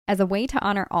As a way to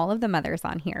honor all of the mothers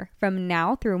on here, from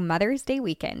now through Mother's Day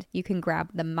weekend, you can grab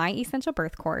the My Essential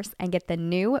Birth course and get the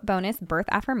new bonus birth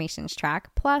affirmations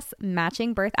track, plus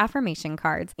matching birth affirmation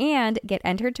cards, and get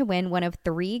entered to win one of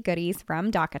 3 goodies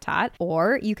from DockATot.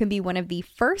 Or you can be one of the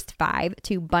first 5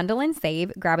 to bundle and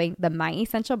save, grabbing the My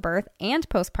Essential Birth and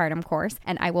postpartum course,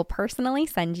 and I will personally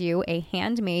send you a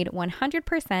handmade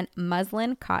 100%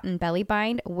 muslin cotton belly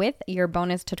bind with your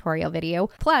bonus tutorial video.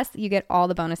 Plus, you get all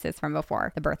the bonuses from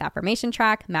before: the birth affirmation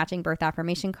track, matching birth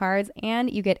affirmation cards,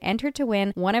 and you get entered to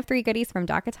win one of 3 goodies from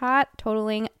DockATot,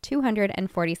 totaling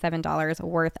 $247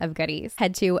 worth of goodies.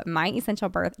 Head to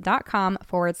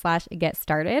myessentialbirth.com/get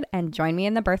started and join me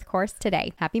in the birth course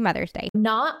today. Happy Mother's Day.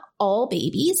 Not all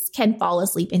babies can fall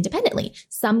asleep independently.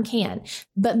 Some can,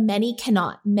 but many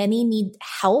cannot. Many need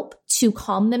help to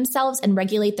calm themselves and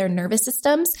regulate their nervous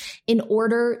systems in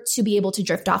order to be able to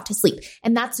drift off to sleep.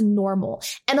 And that's normal.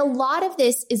 And a lot of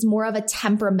this is more of a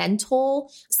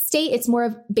temperamental state. It's more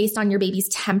of based on your baby's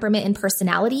temperament and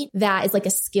personality. That is like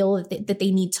a skill that they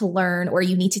need to learn, or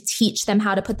you need to teach them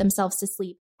how to put themselves to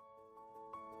sleep.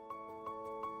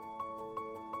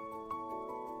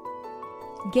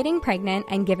 Getting pregnant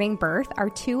and giving birth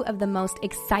are 2 of the most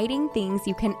exciting things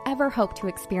you can ever hope to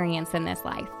experience in this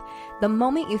life. The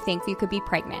moment you think you could be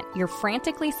pregnant, you're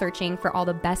frantically searching for all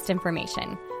the best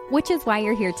information, which is why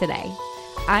you're here today.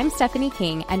 I'm Stephanie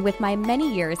King, and with my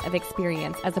many years of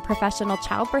experience as a professional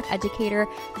childbirth educator,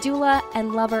 doula,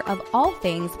 and lover of all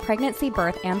things pregnancy,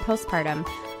 birth, and postpartum,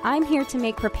 I'm here to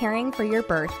make preparing for your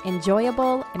birth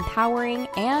enjoyable, empowering,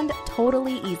 and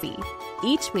totally easy.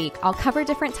 Each week, I'll cover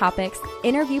different topics,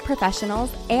 interview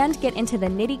professionals, and get into the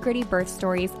nitty-gritty birth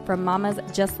stories from mamas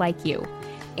just like you.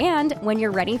 And when you're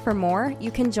ready for more,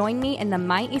 you can join me in the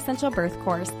My Essential Birth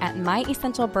course at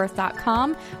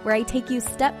myessentialbirth.com, where I take you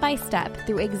step by step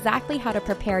through exactly how to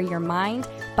prepare your mind,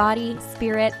 body,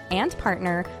 spirit, and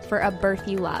partner for a birth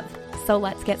you love. So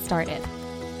let's get started.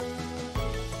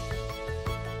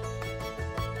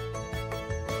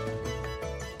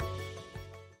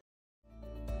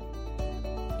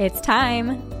 It's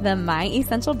time. The My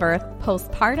Essential Birth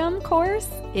postpartum course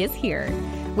is here.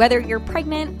 Whether you're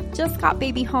pregnant, just got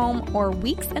baby home, or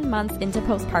weeks and months into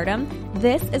postpartum,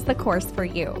 this is the course for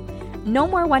you. No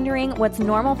more wondering what's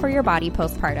normal for your body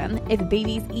postpartum, if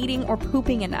baby's eating or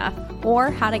pooping enough,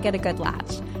 or how to get a good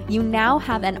latch. You now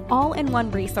have an all-in-one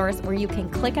resource where you can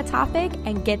click a topic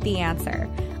and get the answer.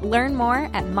 Learn more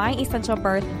at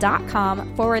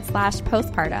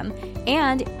myessentialbirth.com/postpartum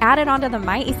and add it onto the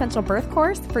My Essential Birth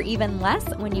course for even less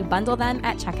when you bundle them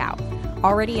at checkout.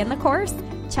 Already in the course?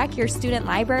 Check your student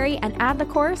library and add the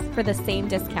course for the same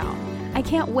discount. I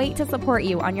can't wait to support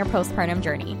you on your postpartum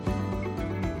journey.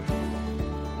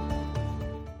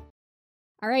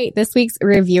 All right, this week's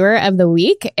reviewer of the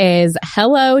week is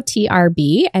Hello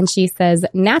TRB, and she says,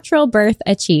 natural birth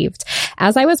achieved.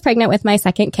 As I was pregnant with my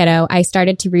second kiddo, I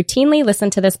started to routinely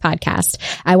listen to this podcast.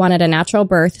 I wanted a natural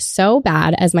birth so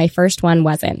bad, as my first one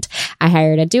wasn't. I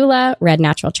hired a doula, read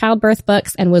natural childbirth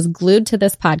books, and was glued to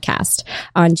this podcast.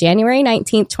 On January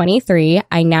 19th, 23,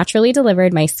 I naturally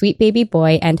delivered my sweet baby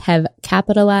boy and have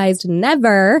capitalized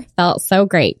never felt so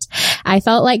great. I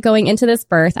felt like going into this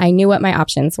birth, I knew what my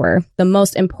options were. The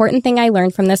most important thing I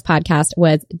learned from this podcast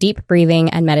was deep breathing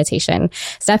and meditation.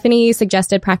 Stephanie, you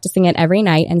suggested practicing it every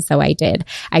night, and so I did.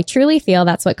 I truly feel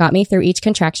that's what got me through each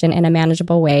contraction in a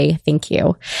manageable way. Thank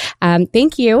you.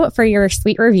 Thank you for your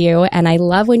sweet review, and I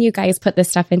love when you guys put this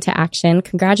stuff into action.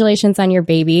 Congratulations on your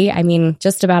baby. I mean,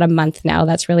 just about a month now.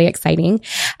 That's really exciting.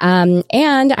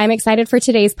 And I'm excited for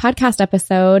today's podcast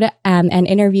episode and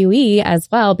interviewee as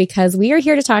well, because we are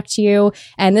here to talk to you.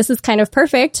 And this is kind of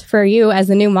perfect for you as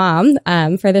a new mom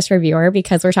for this reviewer,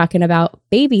 because we're talking about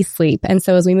baby sleep. And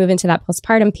so as we move into that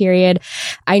postpartum period,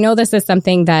 I know this is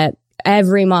something that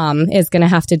every mom is going to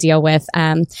have to deal with.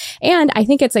 And I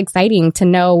think it's exciting to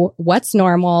know what's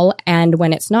normal, and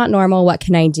when it's not normal, what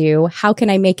can I do? How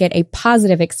can I make it a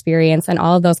positive experience? And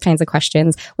all of those kinds of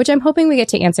questions, which I'm hoping we get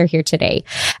to answer here today.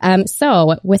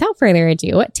 So without further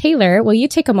ado, Taylor, will you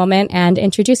take a moment and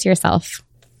introduce yourself?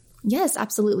 Yes,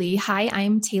 absolutely. Hi,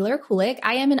 I'm Taylor Kulik.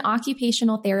 I am an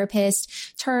occupational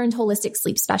therapist turned holistic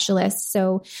sleep specialist.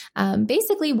 So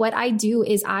basically what I do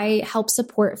is I help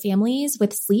support families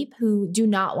with sleep who do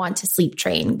not want to sleep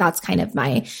train. That's kind of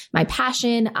my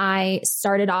passion. I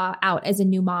started out as a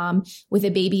new mom with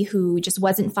a baby who just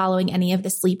wasn't following any of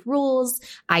the sleep rules.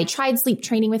 I tried sleep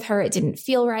training with her. It didn't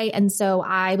feel right. And so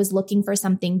I was looking for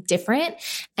something different.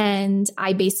 And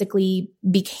I basically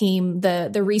became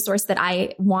the resource that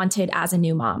I wanted as a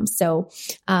new mom. So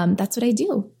that's what I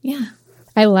do. Yeah.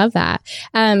 I love that.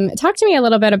 Talk to me a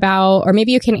little bit about, or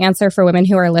maybe you can answer for women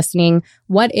who are listening,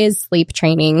 what is sleep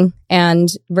training and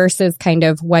versus kind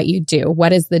of what you do?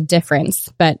 What is the difference?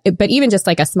 But even just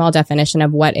like a small definition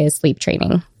of what is sleep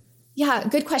training. Yeah,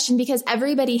 good question, because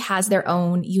everybody has their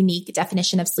own unique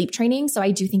definition of sleep training. So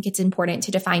I do think it's important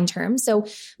to define terms. So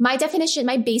my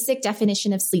basic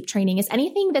definition of sleep training is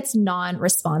anything that's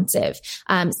non-responsive.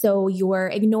 So you're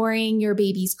ignoring your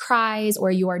baby's cries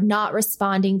or you're not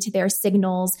responding to their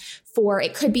signals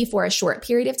it could be for a short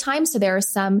period of time. So there are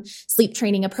some sleep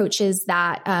training approaches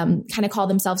that kind of call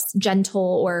themselves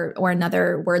gentle or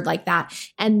another word like that.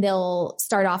 And they'll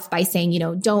start off by saying,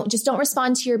 don't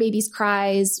respond to your baby's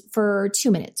cries for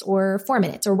 2 minutes or 4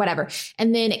 minutes or whatever.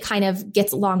 And then it kind of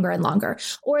gets longer and longer.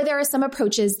 Or there are some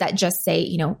approaches that just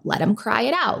say, let them cry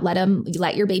it out.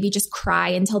 Let your baby just cry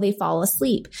until they fall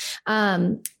asleep.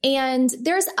 And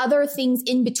there's other things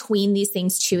in between these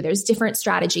things too. There's different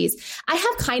strategies. I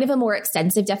have kind of a more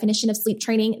extensive definition of sleep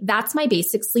training. That's my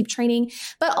basic sleep training,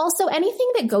 but also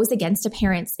anything that goes against a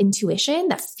parent's intuition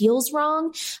that feels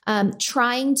wrong,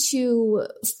 trying to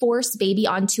force baby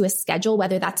onto a schedule,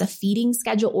 whether that's a feeding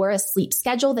schedule or a sleep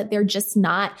schedule that they're just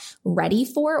not ready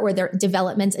for, or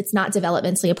it's not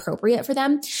developmentally appropriate for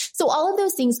them. So all of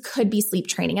those things could be sleep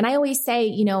training. And I always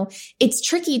say, it's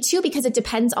tricky too, because it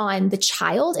depends on the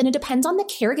child and it depends on the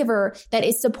caregiver that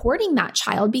is supporting that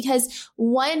child, because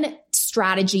one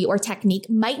strategy or technique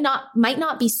might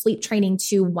not be sleep training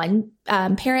to one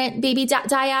parent baby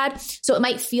dyad. So it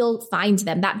might feel fine to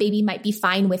them. That baby might be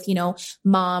fine with,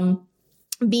 mom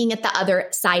being at the other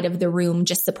side of the room,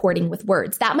 just supporting with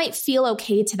words. That might feel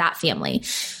okay to that family.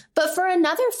 But for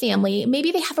another family,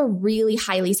 maybe they have a really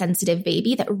highly sensitive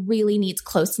baby that really needs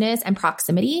closeness and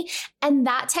proximity. And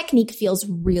that technique feels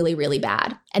really, really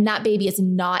bad. And that baby is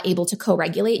not able to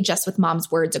co-regulate just with mom's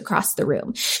words across the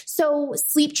room. So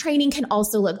sleep training can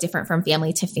also look different from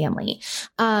family to family.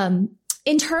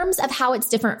 In terms of how it's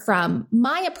different from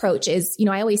my approach is,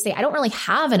 I always say I don't really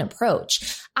have an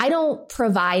approach. I don't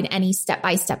provide any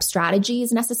step-by-step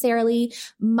strategies necessarily.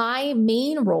 My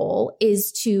main role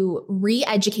is to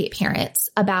re-educate parents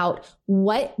about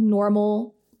what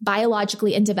normal,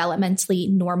 biologically and developmentally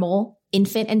normal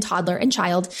infant and toddler and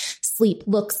child sleep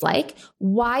looks like,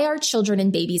 why our children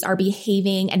and babies are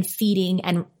behaving and feeding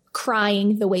and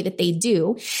crying the way that they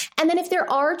do. And then if there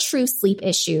are true sleep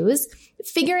issues,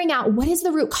 figuring out what is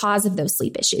the root cause of those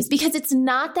sleep issues, because it's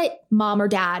not that mom or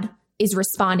dad is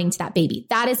responding to that baby.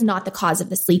 That is not the cause of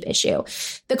the sleep issue.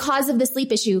 The cause of the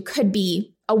sleep issue could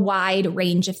be a wide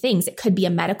range of things. It could be a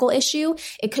medical issue.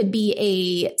 It could be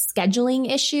a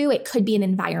scheduling issue. It could be an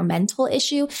environmental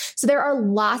issue. So there are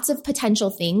lots of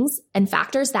potential things and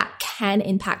factors that can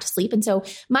impact sleep. And so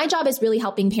my job is really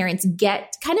helping parents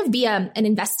be an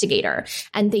investigator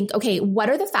and think, okay, what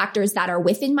are the factors that are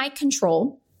within my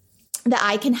control that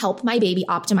I can help my baby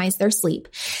optimize their sleep?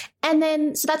 And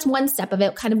then, so that's one step of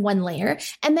it, kind of one layer.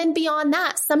 And then beyond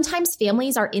that, sometimes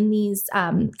families are in these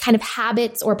kind of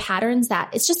habits or patterns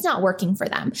that it's just not working for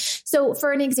them. So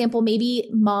for an example, maybe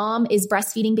mom is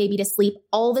breastfeeding baby to sleep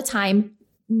all the time.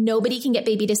 Nobody can get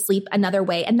baby to sleep another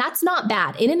way. And that's not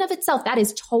bad. In and of itself, that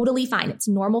is totally fine. It's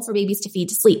normal for babies to feed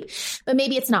to sleep. But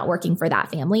maybe it's not working for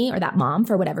that family or that mom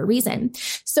for whatever reason.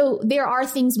 So there are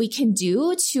things we can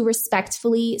do to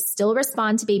respectfully still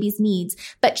respond to baby's needs,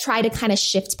 but try to kind of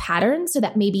shift patterns so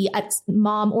that maybe a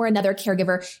mom or another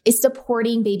caregiver is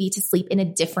supporting baby to sleep in a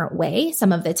different way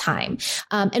some of the time.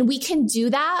 And we can do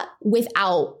that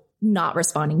without not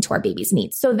responding to our baby's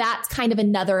needs. So that's kind of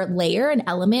another layer and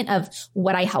element of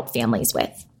what I help families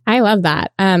with. I love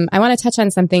that. I want to touch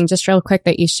on something just real quick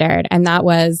that you shared. And that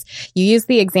was, you used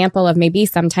the example of maybe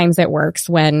sometimes it works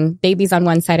when baby's on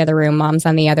one side of the room, mom's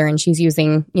on the other, and she's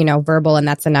using, verbal, and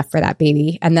that's enough for that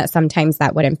baby. And that sometimes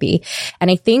that wouldn't be.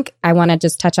 And I think I want to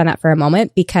just touch on that for a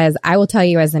moment, because I will tell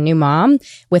you as a new mom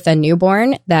with a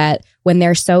newborn that when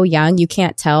they're so young, you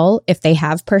can't tell if they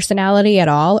have personality at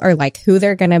all, or like who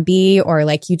they're going to be, or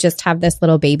like you just have this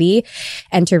little baby.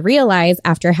 And to realize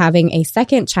after having a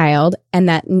second child and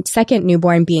that second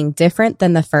newborn being different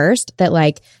than the first, that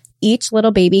like each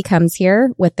little baby comes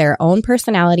here with their own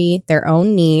personality, their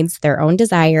own needs, their own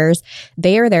desires.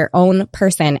 They are their own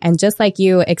person. And just like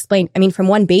you explained, from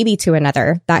one baby to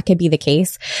another, that could be the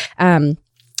case.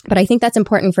 But I think that's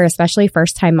important for especially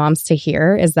first-time moms to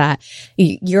hear, is that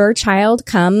your child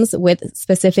comes with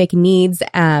specific needs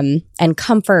and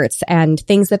comforts and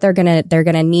things that they're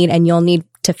gonna need, and you'll need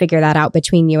to figure that out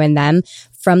between you and them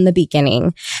from the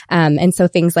beginning. And so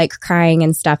things like crying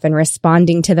and stuff and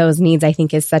responding to those needs, I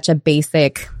think, is such a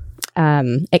basic.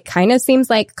 It kind of seems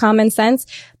like common sense,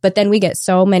 but then we get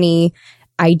so many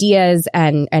ideas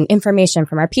and information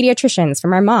from our pediatricians,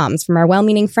 from our moms, from our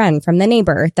well-meaning friend, from the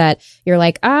neighbor that you're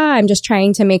like, I'm just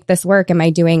trying to make this work. Am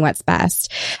I doing what's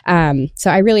best?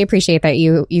 So I really appreciate that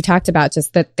you talked about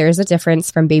just that there's a difference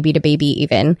from baby to baby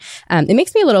even. It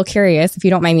makes me a little curious, if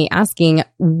you don't mind me asking,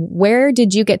 where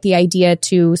did you get the idea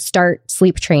to start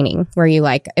sleep training? Were you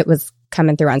like, it was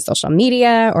coming through on social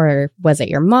media, or was it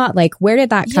your mom? Like, where did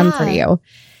that come for you?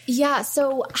 Yeah.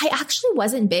 So I actually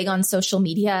wasn't big on social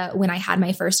media when I had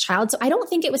my first child. So I don't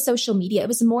think it was social media. It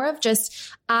was more of just,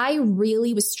 I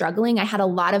really was struggling. I had a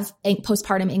lot of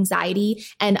postpartum anxiety,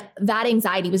 and that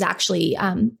anxiety was actually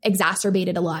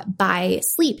exacerbated a lot by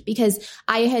sleep, because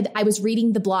I was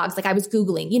reading the blogs, like I was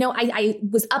Googling, I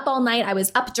was up all night. I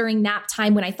was up during nap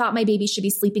time when I thought my baby should be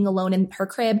sleeping alone in her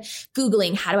crib,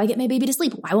 Googling, how do I get my baby to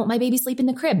sleep? Why won't my baby sleep in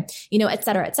the crib? Et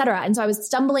cetera, et cetera. And so I was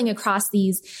stumbling across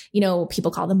these,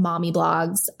 people call them mommy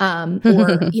blogs,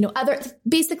 or, other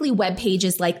basically web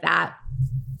pages like that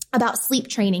about sleep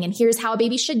training, and here's how a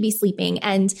baby should be sleeping.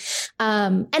 And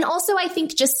also I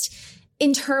think just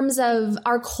in terms of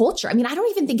our culture, I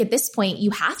don't even think at this point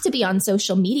you have to be on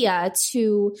social media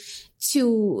to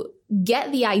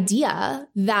get the idea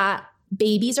that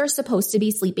babies are supposed to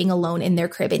be sleeping alone in their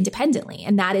crib independently.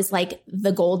 And that is like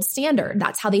the gold standard.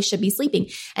 That's how they should be sleeping.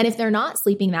 And if they're not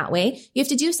sleeping that way, you have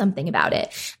to do something about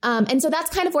it. And so that's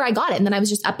kind of where I got it. And then I was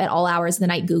just up at all hours of the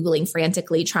night, Googling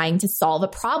frantically, trying to solve a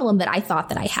problem that I thought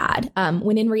that I had.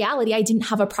 When in reality, I didn't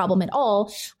have a problem at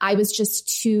all. I was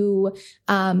just too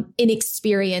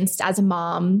inexperienced as a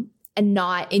mom and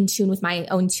not in tune with my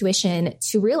own tuition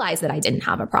to realize that I didn't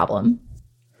have a problem.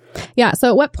 Yeah. So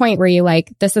at what point were you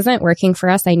like, this isn't working for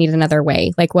us, I need another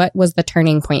way? Like, what was the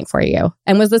turning point for you?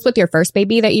 And was this with your first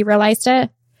baby that you realized it?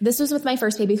 This was with my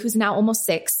first baby, who's now almost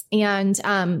 6. And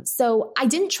so I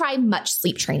didn't try much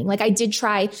sleep training. Like I did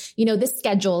try, the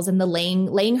schedules and the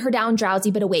laying her down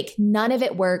drowsy but awake. None of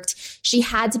it worked. She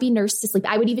had to be nursed to sleep.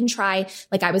 I would even try,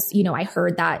 like I was, I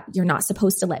heard that you're not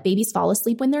supposed to let babies fall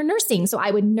asleep when they're nursing. So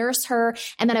I would nurse her,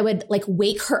 and then I would like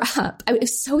wake her up. It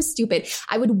was so stupid.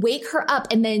 I would wake her up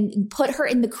and then put her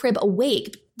in the crib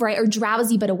awake, right? Or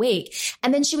drowsy, but awake.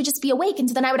 And then she would just be awake. And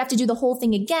so then I would have to do the whole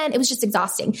thing again. It was just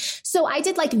exhausting. So I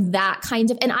did like that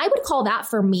kind of, and I would call that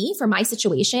for me, for my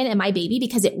situation and my baby,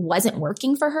 because it wasn't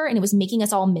working for her and it was making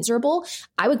us all miserable.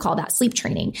 I would call that sleep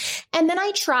training. And then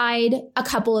I tried a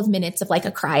couple of minutes of like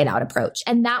a cry it out approach.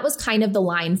 And that was kind of the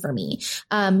line for me,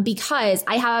 because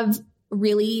I have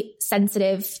really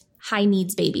sensitive, high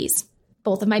needs babies.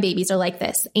 Both of my babies are like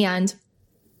this. And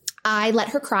I let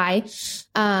her cry.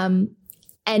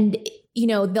 And,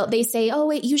 they say, oh,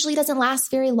 it usually doesn't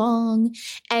last very long.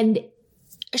 And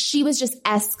she was just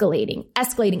escalating.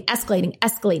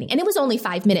 And it was only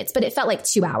 5 minutes, but it felt like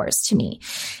 2 hours to me.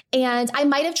 And I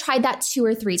might have tried that 2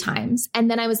 or 3 times. And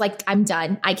then I was like, I'm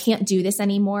done. I can't do this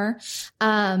anymore.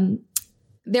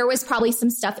 There was probably some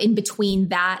stuff in between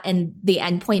that and the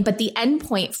end point, but the end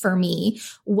point for me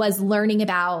was learning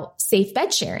about safe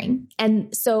bed sharing.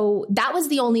 And so that was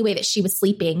the only way that she was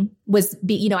sleeping was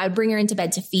I would bring her into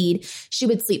bed to feed. She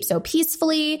would sleep so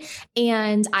peacefully,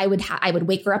 and I would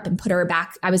wake her up and put her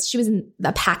back. She was in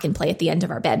the pack and play at the end of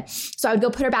our bed. So I would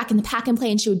go put her back in the pack and play,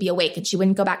 and she would be awake and she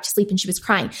wouldn't go back to sleep, and she was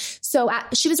crying. So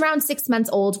she was around 6 months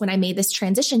old when I made this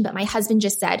transition, but my husband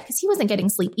just said, because he wasn't getting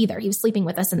sleep either. He was sleeping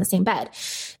with us in the same bed.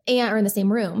 Or in the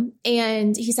same room.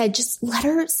 And he said, just let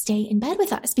her stay in bed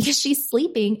with us because she's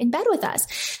sleeping in bed with us.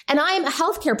 And I'm a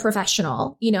healthcare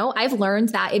professional. I've learned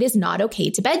that it is not okay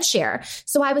to bed share.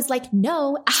 So I was like,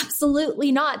 no,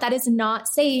 absolutely not. That is not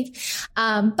safe.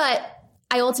 But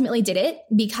I ultimately did it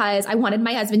because I wanted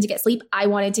my husband to get sleep. I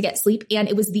wanted to get sleep. And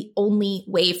it was the only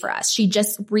way for us. She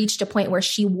just reached a point where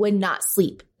she would not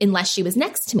sleep unless she was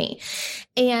next to me.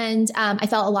 And I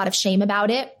felt a lot of shame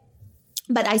about it.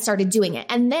 But I started doing it.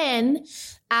 And then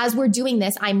as we're doing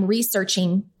this, I'm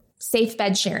researching safe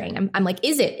bed sharing. I'm like,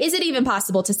 is it even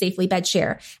possible to safely bed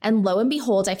share? And lo and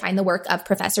behold, I find the work of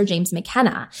Professor James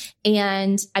McKenna.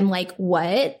 And I'm like,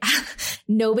 what?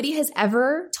 Nobody has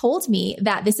ever told me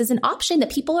that this is an option,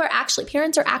 that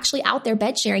parents are actually out there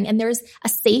bed sharing, and there's a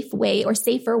safe way or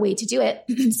safer way to do it.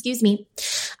 Excuse me.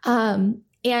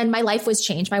 And my life was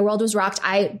changed. My world was rocked.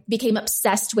 I became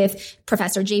obsessed with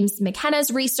Professor James McKenna's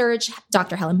research,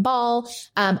 Dr. Helen Ball,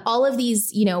 all of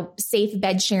these, safe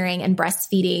bed sharing and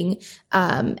breastfeeding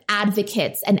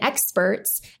advocates and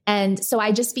experts. And so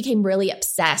I just became really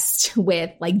obsessed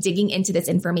with like digging into this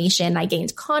information. I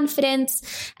gained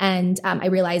confidence, and I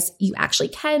realized you actually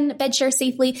can bed share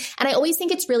safely. And I always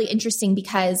think it's really interesting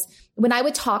because when I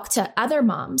would talk to other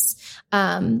moms,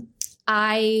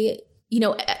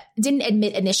 didn't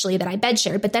admit initially that I bed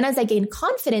shared, but then as I gained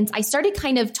confidence, I started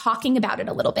kind of talking about it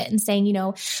a little bit and saying,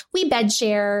 we bed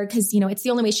share because, it's the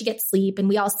only way she gets sleep and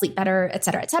we all sleep better, et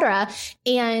cetera, et cetera.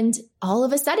 And all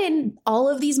of a sudden, all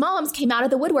of these moms came out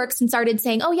of the woodworks and started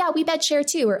saying, oh yeah, we bed share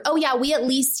too. Or, oh yeah, we at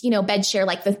least, bed share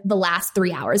like the last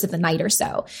 3 hours of the night or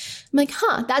so. I'm like,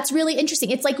 that's really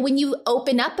interesting. It's like when you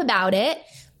open up about it,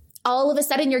 all of a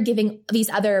sudden you're giving these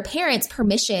other parents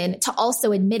permission to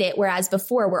also admit it. Whereas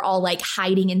before we're all like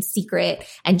hiding in secret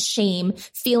and shame,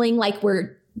 feeling like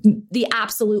we're the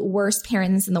absolute worst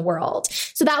parents in the world.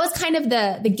 So that was kind of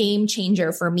the game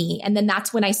changer for me. And then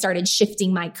that's when I started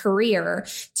shifting my career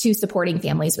to supporting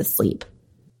families with sleep.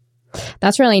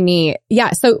 That's really neat.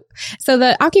 Yeah. So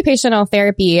the occupational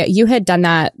therapy, you had done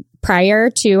that prior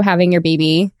to having your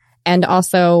baby and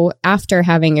also after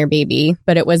having your baby,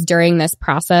 but it was during this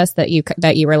process that you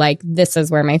were like, this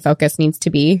is where my focus needs to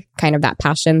be, kind of that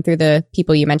passion through the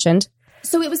people you mentioned.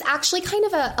 So it was actually kind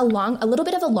of a little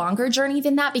bit of a longer journey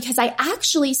than that, because I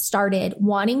actually started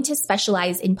wanting to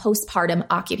specialize in postpartum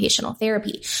occupational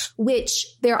therapy, which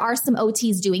there are some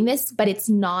OTs doing this, but it's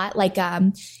not like,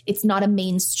 it's not a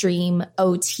mainstream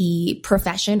OT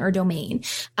profession or domain.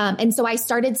 And so I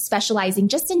started specializing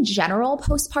just in general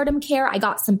postpartum care. I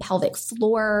got some pelvic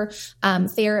floor,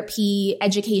 therapy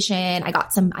education. I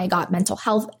got mental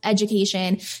health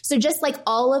education. So just like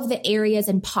all of the areas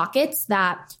and pockets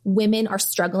that women are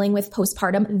struggling with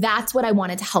postpartum, that's what I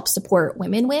wanted to help support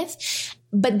women with.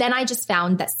 But then I just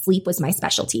found that sleep was my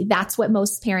specialty. That's what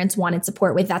most parents wanted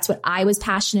support with. That's what I was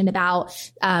passionate about,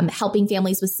 helping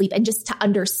families with sleep and just to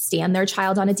understand their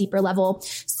child on a deeper level.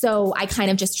 So I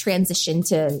kind of just transitioned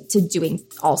to doing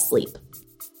all sleep.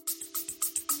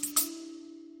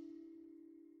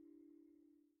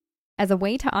 As a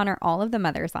way to honor all of the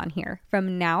mothers on here,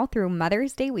 from now through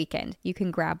Mother's Day weekend, you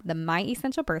can grab the My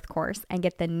Essential Birth course and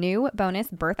get the new bonus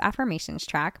birth affirmations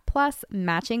track, plus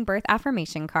matching birth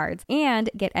affirmation cards, and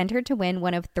get entered to win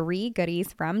one of 3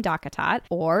 goodies from DocaTot.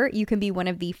 Or you can be one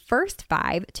of the first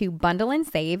 5 to bundle and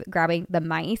save, grabbing the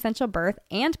My Essential Birth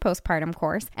and postpartum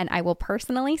course, and I will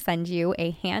personally send you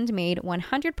a handmade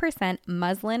 100%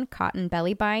 muslin cotton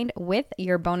belly bind with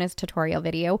your bonus tutorial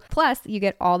video. Plus, you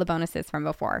get all the bonuses from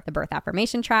before: the birth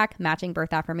affirmation track, matching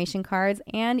birth affirmation cards,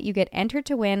 and you get entered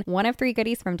to win one of 3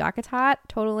 goodies from DocaTot,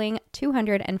 totaling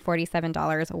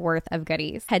 $247 worth of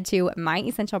goodies. Head to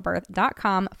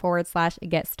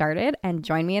myessentialbirth.com/get started and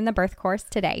join me in the birth course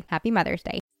today. Happy Mother's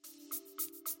Day.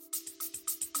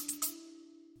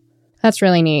 That's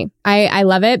really neat. I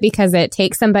love it because it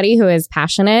takes somebody who is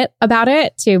passionate about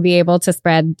it to be able to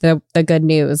spread the good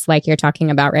news like you're talking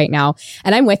about right now.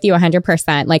 And I'm with you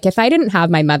 100%. Like if I didn't have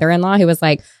my mother-in-law who was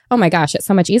like, oh my gosh, it's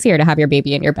so much easier to have your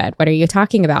baby in your bed. What are you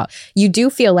talking about? You do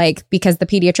feel like, because the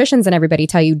pediatricians and everybody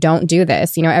tell you don't do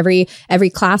this. Every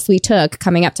class we took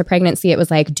coming up to pregnancy, it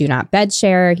was like, do not bed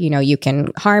share. You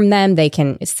can harm them. They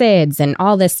can SIDS and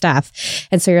all this stuff.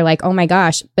 And so you're like, oh my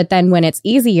gosh. But then when it's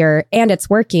easier and it's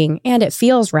working and it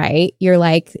feels right, you're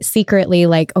like secretly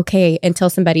like, okay, until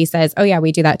somebody says, oh yeah,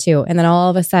 we do that too. And then all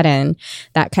of a sudden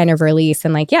that kind of release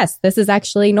and like, yes, this is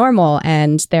actually normal.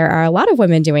 And there are a lot of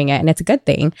women doing it and it's a good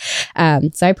thing.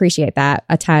 So I appreciate that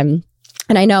a ton.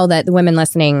 And I know that the women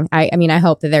listening, I mean, I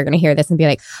hope that they're going to hear this and be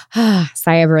like,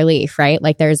 sigh of relief, right?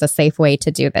 Like there's a safe way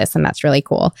to do this. And that's really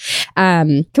cool.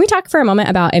 Can we talk for a moment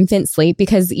about infant sleep?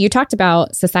 Because you talked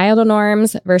about societal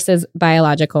norms versus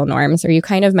biological norms, or you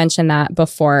kind of mentioned that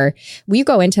before. Will you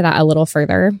go into that a little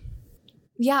further?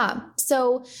 Yeah.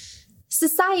 So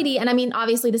society, and I mean,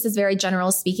 obviously this is very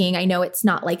general speaking. I know it's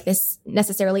not like this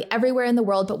necessarily everywhere in the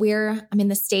world, but I'm in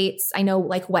the States. I know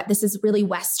like this is really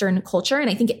Western culture. And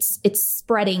I think it's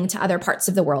spreading to other parts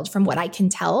of the world from what I can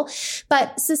tell.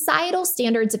 But societal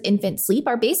standards of infant sleep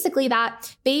are basically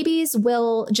that babies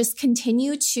will just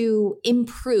continue to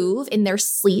improve in their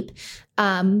sleep,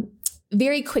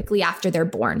 very quickly after they're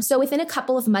born. So within a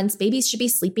couple of months, babies should be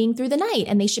sleeping through the night,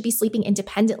 and they should be sleeping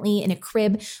independently in a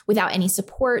crib without any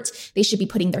support. They should be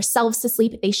putting themselves to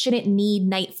sleep. They shouldn't need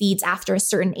night feeds after a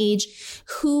certain age.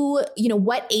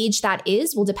 What age that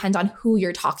is will depend on who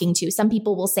you're talking to. Some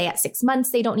people will say at 6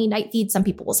 months, they don't need night feeds. Some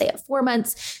people will say at 4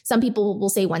 months. Some people will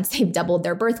say once they've doubled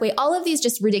their birth weight. All of these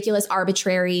just ridiculous,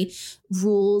 arbitrary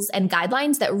rules and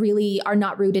guidelines that really are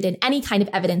not rooted in any kind of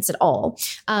evidence at all.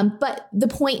 But the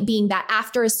point being that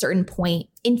after a certain point,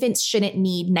 infants shouldn't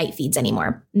need night feeds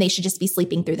anymore. And they should just be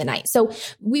sleeping through the night. So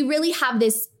we really have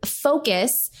this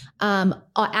focus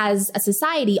as a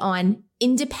society on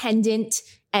independent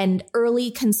and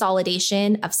early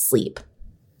consolidation of sleep.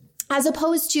 as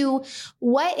opposed to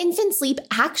what infant sleep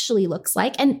actually looks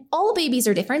like. And all babies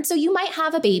are different. So you might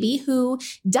have a baby who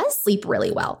does sleep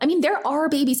really well. I mean, there are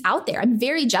babies out there. I'm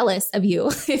very jealous of you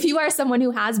if you are someone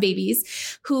who has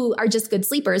babies who are just good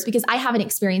sleepers, because I haven't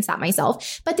experienced that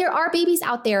myself. But there are babies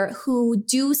out there who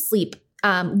do sleep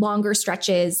longer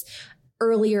stretches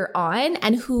earlier on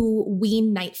and who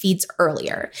wean night feeds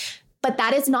earlier. But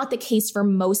that is not the case for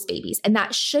most babies. And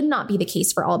that should not be the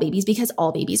case for all babies, because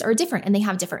all babies are different and they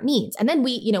have different needs. And then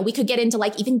we could get into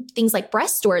like even things like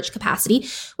breast storage capacity,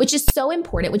 which is so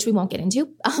important, which we won't get into.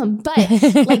 But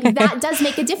like that does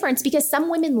make a difference, because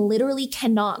some women literally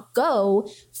cannot go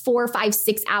 4, 5,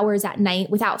 6 hours at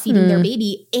night without feeding their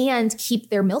baby and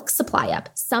keep their milk supply up.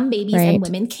 Some babies and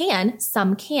women can,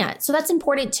 some can't. So that's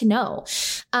important to know.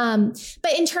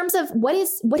 But in terms of what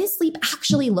does sleep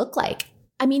actually look like?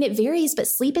 I mean, it varies, but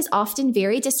sleep is often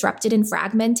very disrupted and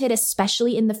fragmented,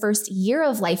 especially in the first year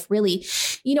of life, really.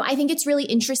 I think it's really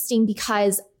interesting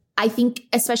because I think,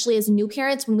 especially as new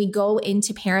parents, when we go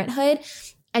into parenthood,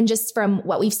 and just from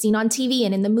what we've seen on TV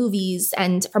and in the movies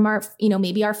and from our,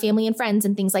 maybe our family and friends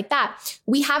and things like that,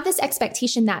 we have this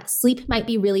expectation that sleep might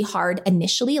be really hard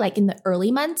initially, like in the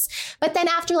early months, but then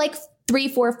after like 3,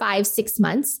 4, 5, 6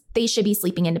 months, they should be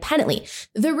sleeping independently.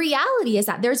 The reality is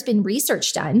that there's been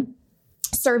research done,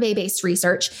 survey-based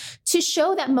research, to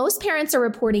show that most parents are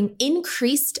reporting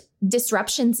increased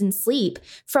disruptions in sleep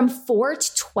from 4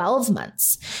 to 12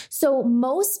 months. So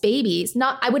most babies,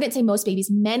 I wouldn't say most babies,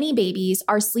 many babies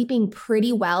are sleeping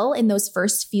pretty well in those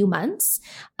first few months,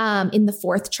 in the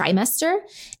 4th trimester.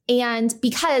 And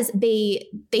because they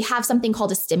have something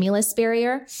called a stimulus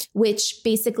barrier, which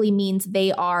basically means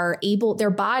their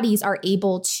bodies are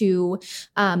able to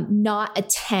not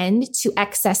attend to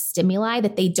excess stimuli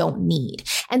that they don't need.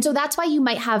 And so that's why you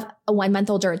might have a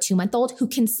 1-month-old or a 2-month-old who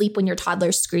can sleep when your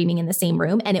toddler's screaming in the same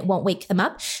room and it won't wake them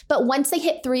up. But once they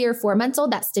hit 3 or 4 months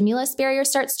old, that stimulus barrier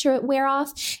starts to wear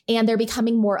off and they're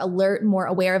becoming more alert, more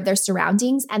aware of their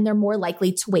surroundings, and they're more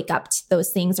likely to wake up to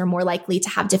those things, or more likely to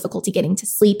have difficulty getting to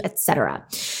sleep, etc.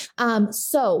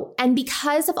 And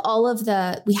because of all of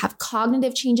we have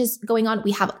cognitive changes going on,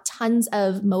 we have tons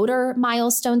of motor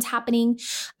milestones happening.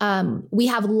 We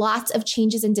have lots of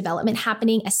changes in development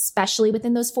happening, especially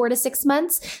within those 4 to 6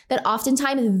 months, that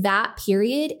oftentimes that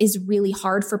period is really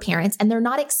hard for parents and they're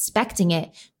not expecting it,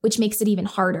 which makes it even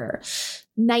harder.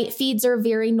 Night feeds are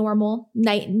very normal.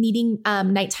 Needing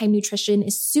nighttime nutrition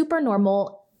is super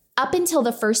normal up until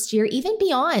the first year, even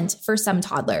beyond for some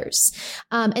toddlers.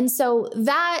 And so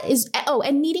that is,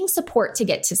 and needing support to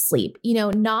get to sleep.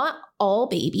 Not all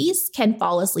babies can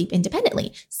fall asleep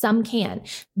independently. Some can,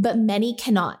 but many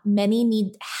cannot. Many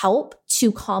need help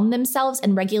to calm themselves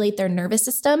and regulate their nervous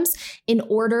systems in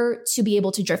order to be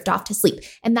able to drift off to sleep.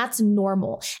 And that's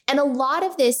normal. And a lot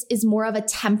of this is more of a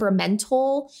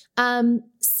temperamental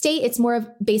state. It's more of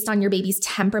based on your baby's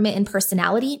temperament and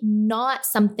personality, not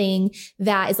something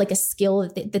that is like a skill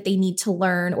that they need to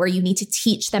learn, or you need to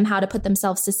teach them how to put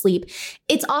themselves to sleep.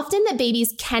 It's often that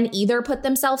babies can either put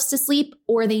themselves to sleep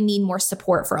or they need more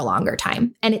support for a longer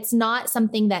time. And it's not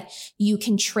something that you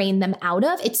can train them out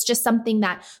of. It's just something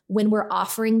that when we're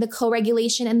offering the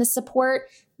co-regulation and the support,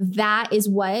 that is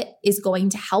what is going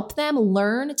to help them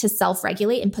learn to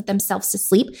self-regulate and put themselves to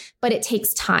sleep. But it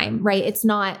takes time, right? It's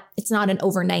not an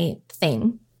overnight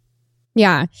thing.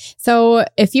 Yeah. So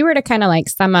if you were to kind of like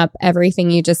sum up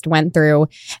everything you just went through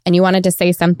and you wanted to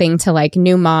say something to like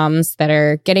new moms that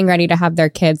are getting ready to have their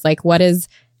kids, like what is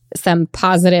some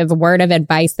positive word of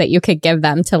advice that you could give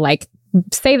them to like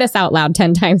say this out loud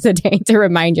 10 times a day to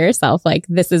remind yourself like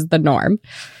this is the norm?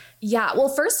 Yeah. Well,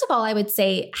 first of all, I would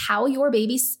say how your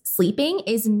baby's sleeping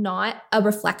is not a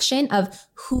reflection of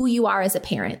who you are as a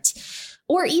parent,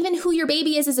 or even who your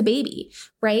baby is as a baby,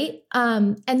 right?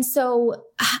 And so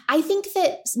I think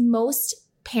that most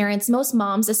parents, most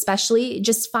moms especially,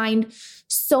 just find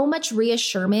so much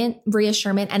reassurance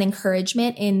and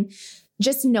encouragement in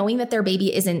just knowing that their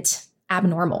baby isn't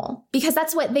abnormal, because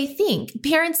that's what they think.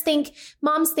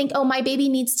 Moms think, oh, my baby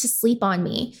needs to sleep on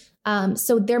me.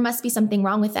 So there must be something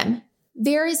wrong with them.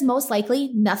 There is most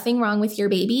likely nothing wrong with your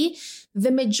baby.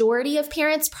 The majority of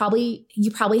parents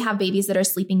you probably have babies that are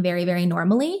sleeping very, very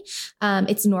normally.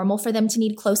 It's normal for them to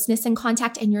need closeness and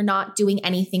contact, and you're not doing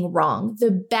anything wrong. The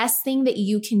best thing that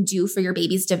you can do for your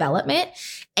baby's development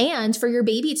and for your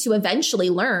baby to eventually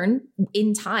learn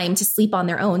in time to sleep on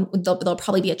their own, they'll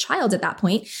probably be a child at that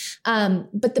point.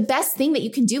 But the best thing that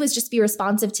you can do is just be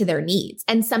responsive to their needs.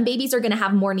 And some babies are going to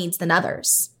have more needs than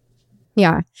others.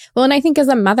 Yeah. Well, and I think as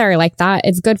a mother like that,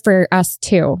 it's good for us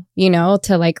too,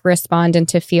 to like respond and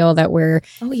to feel that we're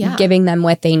giving them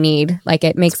what they need. Like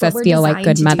it makes us feel like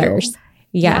good mothers.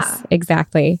 Yes,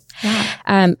 exactly.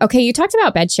 Yeah. Okay. You talked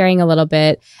about bed sharing a little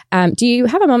bit. Do you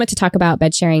have a moment to talk about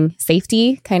bed sharing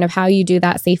safety, kind of how you do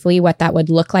that safely, what that would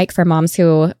look like for moms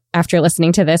who, after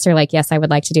listening to this, are like, yes, I would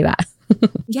like to do that?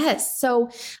 Yes. So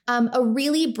a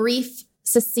really brief,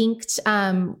 succinct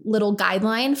little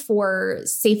guideline for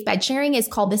safe bed sharing is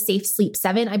called the Safe Sleep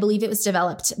 7. I believe it was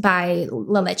developed by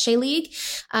La Leche League.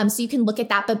 So you can look at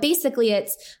that. But basically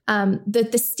it's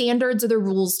the standards or the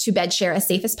rules to bed share as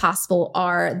safe as possible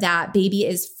are that baby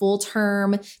is full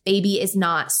term, baby is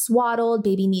not swaddled,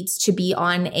 baby needs to be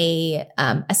on a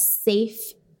safe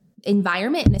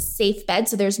environment in a safe bed.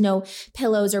 So there's no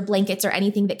pillows or blankets or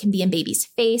anything that can be in baby's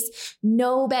face.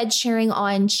 No bed sharing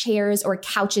on chairs or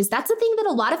couches. That's the thing that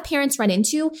a lot of parents run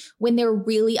into when they're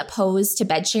really opposed to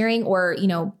bed sharing, or,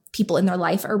 people in their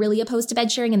life are really opposed to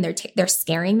bed sharing and they're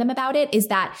scaring them about it, is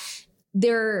that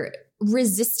they're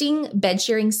resisting bed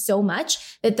sharing so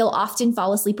much that they'll often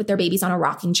fall asleep with their babies on a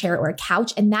rocking chair or a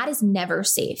couch. And that is never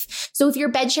safe. So if you're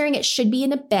bed sharing, it should be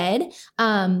in a bed,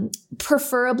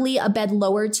 preferably a bed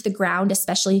lowered to the ground,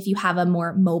 especially if you have a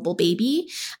more mobile baby,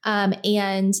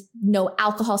 and no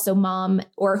alcohol. So mom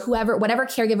or whatever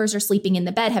caregivers are sleeping in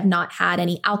the bed have not had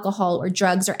any alcohol or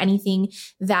drugs or anything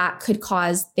that could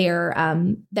cause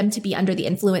them to be under the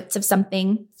influence of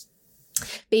something.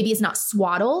 Baby is not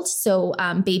swaddled. So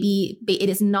it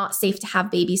is not safe to have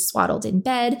babies swaddled in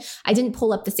bed. I didn't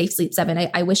pull up the Safe Sleep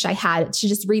 7. I wish I had to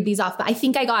just read these off, but I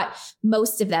think I got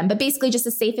most of them. But basically just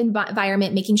a safe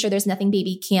environment, making sure there's nothing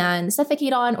baby can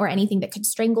suffocate on or anything that could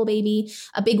strangle baby.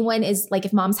 A big one is like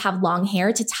if moms have long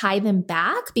hair, to tie them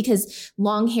back, because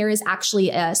long hair is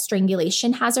actually a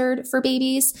strangulation hazard for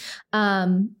babies.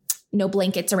 No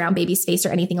blankets around baby's face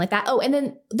or anything like that. Oh, and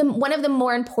then one of the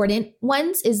more important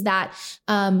ones is that,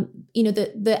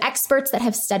 the experts that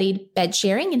have studied bed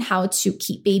sharing and how to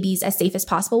keep babies as safe as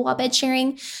possible while bed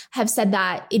sharing have said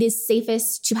that it is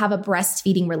safest to have a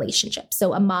breastfeeding relationship.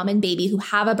 So a mom and baby who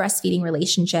have a breastfeeding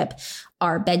relationship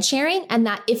are bed sharing, and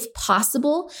that if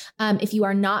possible, if you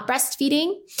are not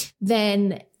breastfeeding,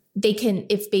 then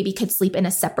if baby could sleep in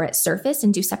a separate surface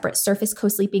and do separate surface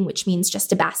co-sleeping, which means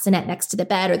just a bassinet next to the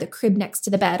bed or the crib next to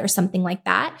the bed or something like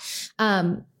that.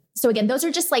 So again, those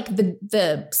are just like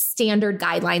the standard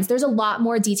guidelines. There's a lot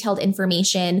more detailed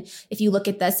information if you look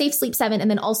at the Safe Sleep 7.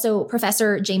 And then also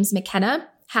Professor James McKenna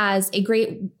has a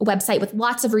great website with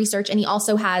lots of research. And he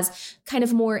also has kind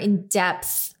of more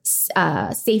in-depth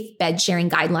safe bed sharing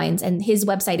guidelines, and his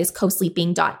website is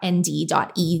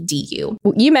cosleeping.nd.edu.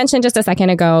 You mentioned just a second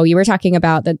ago, you were talking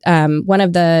about that one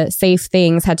of the safe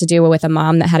things had to do with a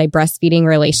mom that had a breastfeeding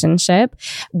relationship.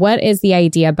 What is the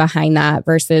idea behind that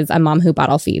versus a mom who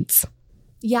bottle feeds?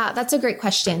 Yeah, that's a great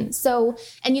question. So,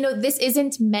 and this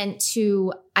isn't meant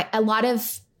to, a lot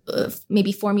of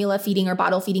maybe formula feeding or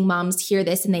bottle feeding moms hear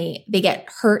this and they get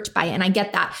hurt by it. And I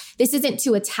get that. This isn't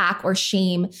to attack or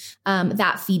shame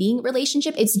that feeding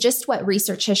relationship. It's just what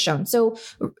research has shown. So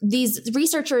these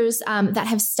researchers that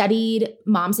have studied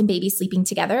moms and babies sleeping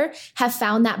together have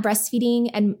found that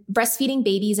breastfeeding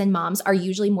babies and moms are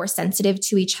usually more sensitive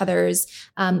to each other's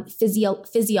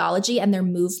physiology and their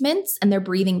movements and their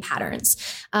breathing patterns.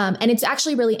 And it's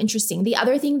actually really interesting. The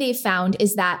other thing they've found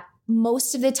is that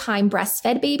most of the time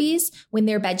breastfed babies, when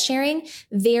they're bed sharing,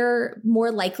 they're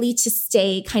more likely to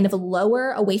stay kind of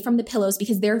lower away from the pillows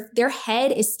because their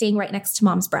head is staying right next to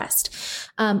mom's breast.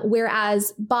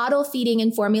 Whereas bottle feeding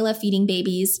and formula feeding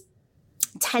babies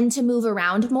tend to move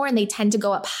around more and they tend to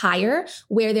go up higher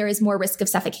where there is more risk of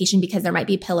suffocation because there might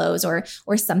be pillows or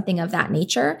something of that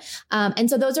nature. And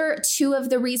so those are two of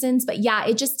the reasons, but yeah,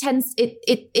 it just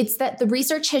it's that the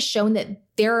research has shown that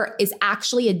there is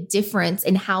actually a difference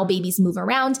in how babies move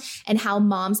around and how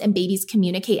moms and babies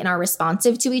communicate and are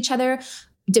responsive to each other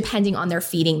depending on their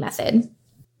feeding method.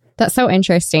 That's so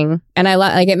interesting. And I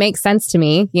love, it makes sense to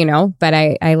me, but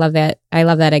I love that. I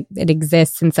love that it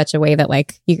exists in such a way that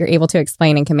you're able to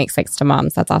explain and can make sense to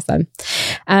moms. That's awesome.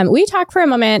 We talk for a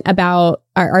moment about,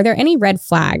 are there any red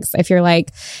flags? If you're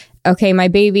like, okay, my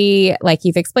baby,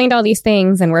 you've explained all these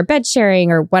things and we're bed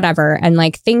sharing or whatever, and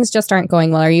things just aren't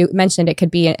going well, or you mentioned it could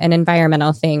be an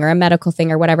environmental thing or a medical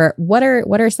thing or whatever. What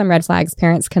are some red flags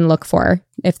parents can look for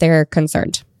if they're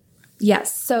concerned?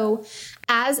 Yes. So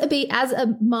as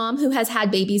a mom who has had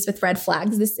babies with red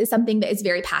flags, this is something that is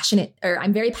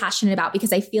I'm very passionate about,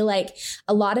 because I feel like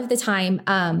a lot of the time,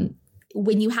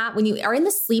 when you are in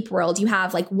the sleep world, you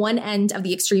have one end of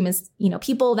the extreme is,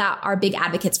 people that are big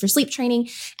advocates for sleep training.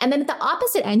 And then at the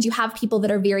opposite end, you have people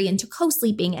that are very into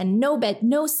co-sleeping and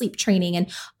no sleep training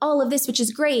and all of this, which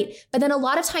is great. But then a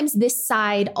lot of times this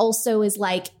side also is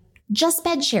just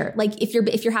bed share. Like if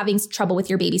you're having trouble with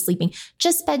your baby sleeping,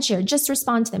 just bed share, just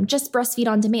respond to them, just breastfeed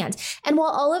on demand. And while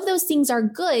all of those things are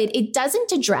good, it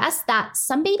doesn't address that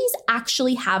some babies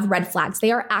actually have red flags.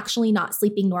 They are actually not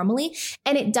sleeping normally.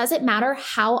 And it doesn't matter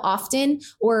how often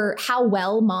or how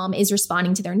well mom is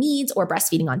responding to their needs or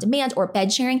breastfeeding on demand or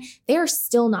bed sharing, they are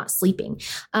still not sleeping.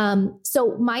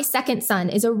 So my second son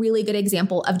is a really good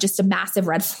example of just a massive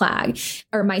red flag,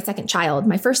 or my second child,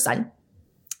 my first son.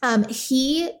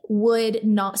 He would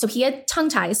not, so he had tongue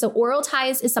ties. So oral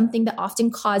ties is something that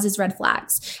often causes red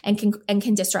flags and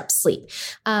can disrupt sleep.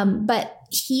 But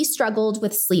he struggled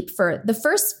with sleep for the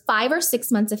first 5 or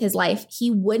 6 months of his life.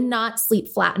 He would not sleep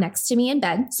flat next to me in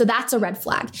bed. So that's a red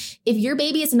flag. If your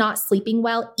baby is not sleeping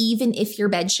well, even if you're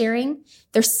bed sharing,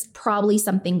 there's probably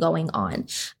something going on.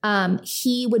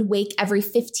 He would wake every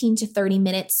 15 to 30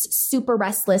 minutes, super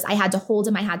restless. I had to hold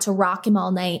him. I had to rock him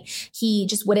all night. He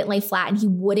just wouldn't lay flat and he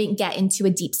wouldn't get into a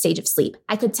deep stage of sleep.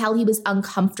 I could tell he was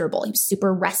uncomfortable. He was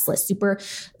super restless,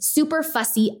 super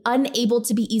fussy, unable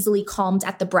to be easily calmed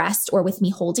at the breast or with me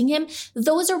holding him.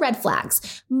 Those are red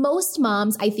flags. Most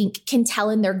moms, I think, can tell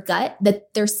in their gut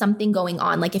that there's something going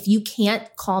on. Like if you can't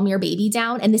calm your baby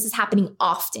down, and this is happening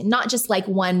often, not just like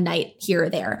one night here or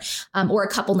there, or a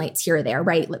couple nights here or there,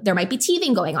 right? There might be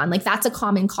teething going on. Like that's a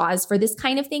common cause for this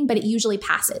kind of thing, but it usually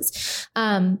passes.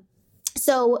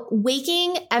 So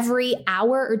waking every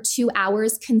hour or 2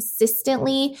 hours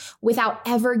consistently without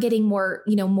ever getting more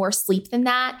sleep than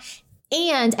that.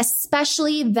 And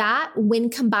especially that when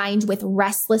combined with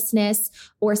restlessness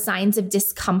or signs of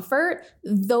discomfort,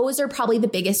 those are probably the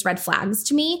biggest red flags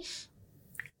to me.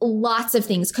 Lots of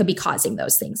things could be causing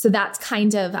those things. So that's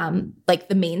kind of like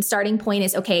the main starting point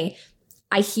is, okay,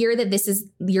 I hear that this is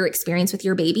your experience with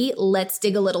your baby. Let's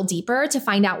dig a little deeper to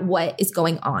find out what is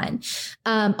going on.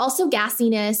 Also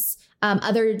gassiness,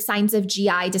 other signs of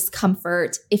GI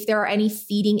discomfort. If there are any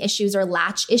feeding issues or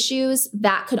latch issues,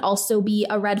 that could also be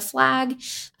a red flag.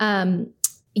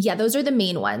 Those are the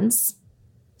main ones.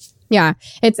 Yeah.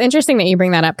 It's interesting that you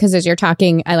bring that up because as you're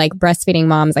talking, I like breastfeeding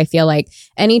moms. I feel like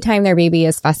anytime their baby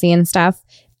is fussy and stuff,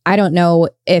 I don't know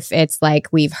if it's like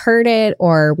we've heard it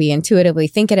or we intuitively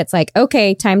think it. It's like,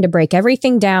 okay, time to break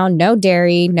everything down. No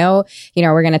dairy, no,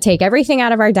 we're going to take everything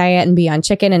out of our diet and be on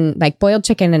chicken and like boiled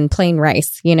chicken and plain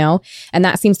rice, and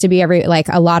that seems to be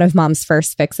a lot of moms'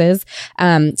 first fixes.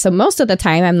 So most of the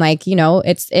time I'm like,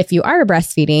 it's, if you are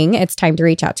breastfeeding, it's time to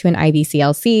reach out to an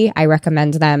IBCLC. I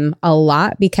recommend them a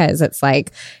lot because it's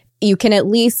like, you can at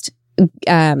least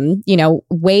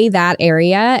weigh that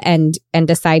area and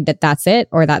decide that that's it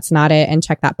or that's not it and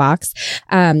check that box.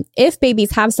 If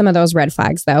babies have some of those red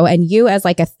flags though, and you as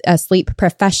like a sleep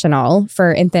professional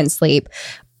for infant sleep,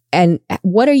 and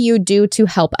what do you do to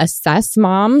help assess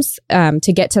moms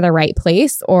to get to the right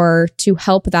place or to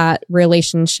help that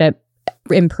relationship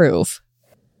improve?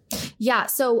 Yeah.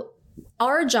 So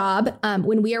our job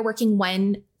when we are working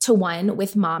one-to-one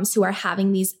with moms who are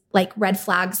having these like red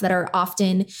flags that are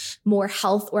often more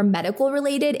health or medical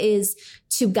related is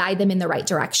to guide them in the right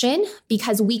direction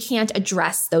because we can't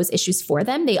address those issues for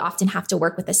them. They often have to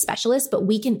work with a specialist, but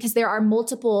we can, because there are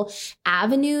multiple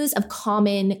avenues of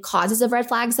common causes of red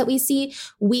flags that we see,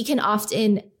 we can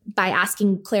often, by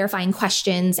asking clarifying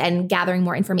questions and gathering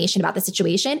more information about the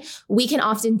situation, we can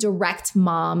often direct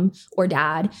mom or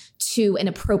dad to an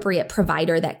appropriate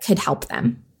provider that could help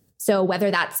them. So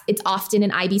whether it's often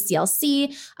an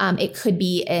IBCLC, it could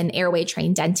be an airway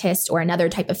trained dentist or another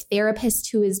type of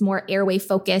therapist who is more airway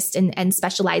focused and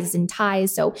specializes in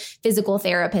ties. So physical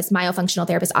therapist, myofunctional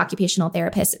therapist, occupational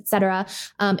therapist, et cetera.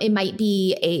 It might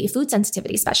be a food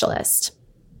sensitivity specialist.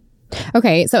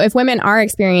 Okay. So if women are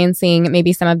experiencing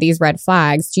maybe some of these red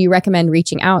flags, do you recommend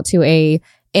reaching out to a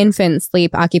infant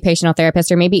sleep occupational therapist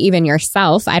or maybe even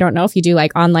yourself? I don't know if you do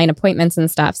like online appointments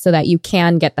and stuff so that you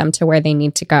can get them to where they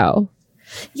need to go.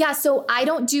 Yeah. So I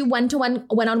don't do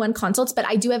one-on-one consults, but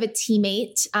I do have a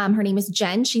teammate. Her name is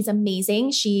Jen. She's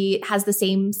amazing. She has the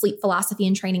same sleep philosophy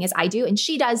and training as I do, and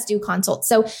she does do consults.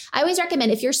 So I always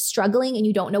recommend if you're struggling and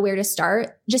you don't know where to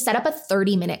start, just set up a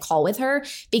 30-minute call with her,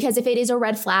 because if it is a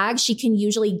red flag, she can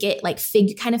usually get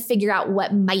figure out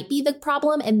what might be the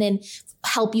problem and then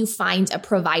help you find a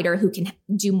provider who can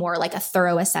do more like a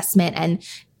thorough assessment and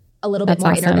a little bit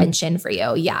more intervention for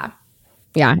you. Yeah.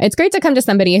 Yeah. It's great to come to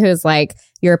somebody who's like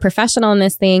you're a professional in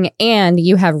this thing, and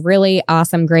you have really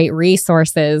awesome, great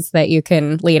resources that you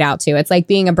can lead out to. It's like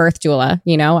being a birth doula.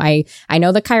 You know, I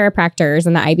know the chiropractors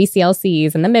and the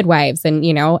IBCLCs and the midwives, and,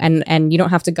 you know, and you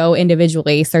don't have to go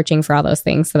individually searching for all those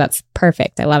things. So that's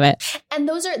perfect. I love it. And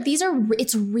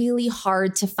it's really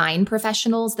hard to find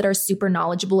professionals that are super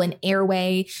knowledgeable in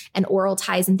airway and oral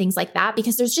ties and things like that,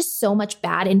 because there's just so much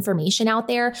bad information out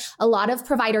there. A lot of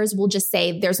providers will just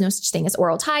say there's no such thing as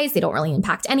oral ties. They don't really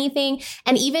impact anything.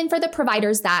 And even for the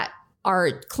providers that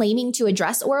are claiming to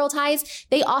address oral ties,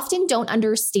 they often don't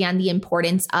understand the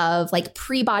importance of like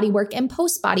pre-body work and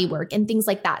post-body work and things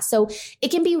like that. So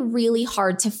it can be really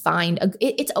hard to find.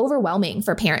 It's overwhelming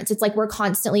for parents. It's like we're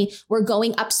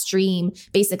going upstream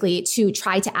basically to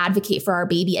try to advocate for our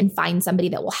baby and find somebody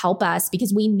that will help us,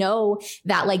 because we know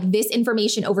that like this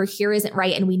information over here isn't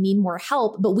right and we need more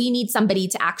help, but we need somebody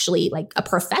to actually, like, a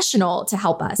professional to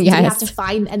help us. Yes. So we have to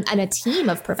find a team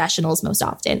of professionals most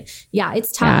often. Yeah,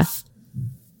 it's tough. Yeah.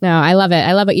 No, I love it.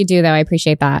 I love what you do, though. I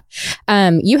appreciate that.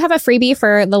 You have a freebie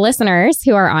for the listeners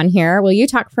who are on here. Will you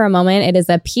talk for a moment? It is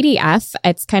a PDF.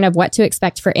 It's kind of what to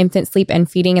expect for infant sleep and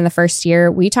feeding in the first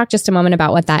year. Will you talk just a moment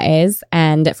about what that is?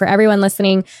 And for everyone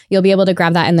listening, you'll be able to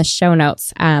grab that in the show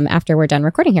notes after we're done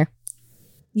recording here.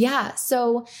 Yeah.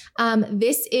 So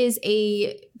this is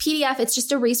a PDF. It's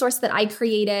just a resource that I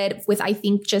created with, I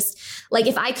think, just like,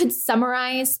 if I could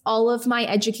summarize all of my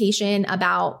education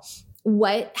about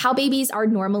how babies are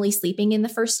normally sleeping in the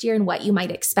first year and what you might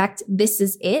expect, this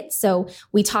is it. So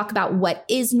we talk about what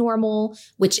is normal,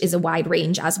 which is a wide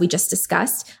range, as we just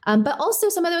discussed, but also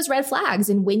some of those red flags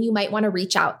and when you might want to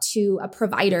reach out to a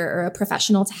provider or a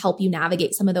professional to help you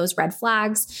navigate some of those red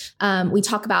flags. We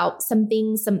talk about some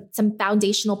things, some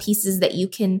foundational pieces that you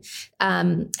can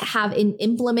have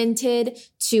implemented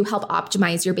to help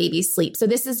optimize your baby's sleep. So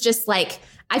this is just like,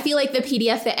 I feel like the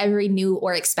PDF that every new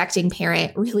or expecting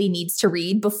parent really needs to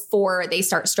read before they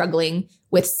start struggling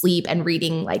with sleep and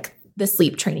reading like the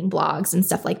sleep training blogs and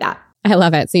stuff like that. I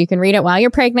love it. So you can read it while you're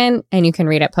pregnant and you can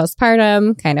read it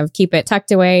postpartum, kind of keep it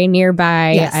tucked away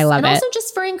nearby. Yes. I love it. And also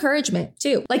just for encouragement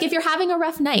too. Like if you're having a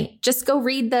rough night, just go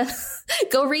read the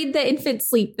infant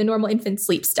sleep, the normal infant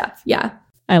sleep stuff. Yeah.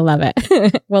 I love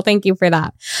it. Well, thank you for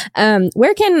that.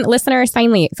 Where can listeners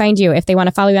find you if they want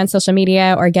to follow you on social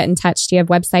media or get in touch? Do you have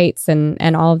websites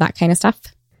and all of that kind of stuff?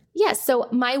 Yes. So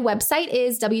my website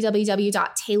is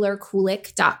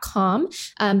www.taylorkulik.com.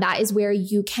 That is where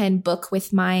you can book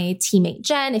with my teammate,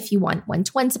 Jen, if you want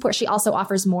one-to-one support. She also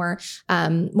offers more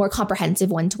comprehensive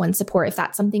one-to-one support if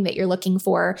that's something that you're looking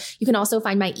for. You can also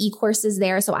find my e-courses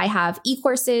there. So I have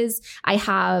e-courses. I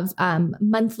have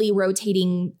monthly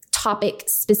rotating topic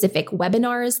specific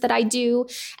webinars that I do.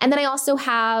 And then I also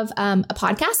have a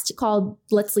podcast called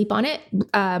Let's Sleep on It.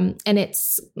 And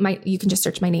you can just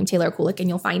search my name, Taylor Kulik, and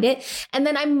you'll find it. And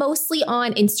then I'm mostly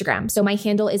on Instagram. So my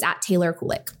handle is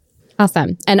 @TaylorKulik.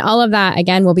 Awesome. And all of that,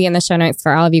 again, will be in the show notes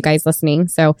for all of you guys listening.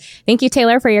 So thank you,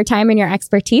 Taylor, for your time and your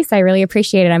expertise. I really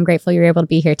appreciate it. I'm grateful you were able to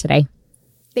be here today.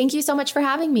 Thank you so much for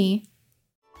having me.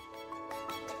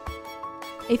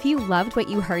 If you loved what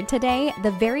you heard today,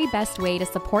 the very best way to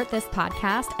support this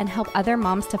podcast and help other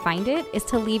moms to find it is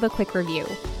to leave a quick review.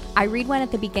 I read one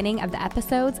at the beginning of the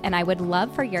episodes, and I would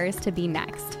love for yours to be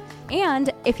next.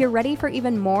 And if you're ready for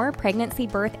even more pregnancy,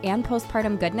 birth, and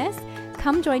postpartum goodness,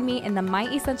 come join me in the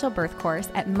My Essential Birth course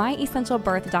at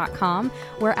myessentialbirth.com,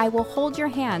 where I will hold your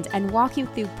hand and walk you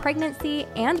through pregnancy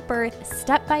and birth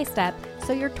step by step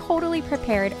so you're totally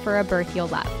prepared for a birth you'll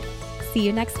love. See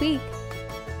you next week.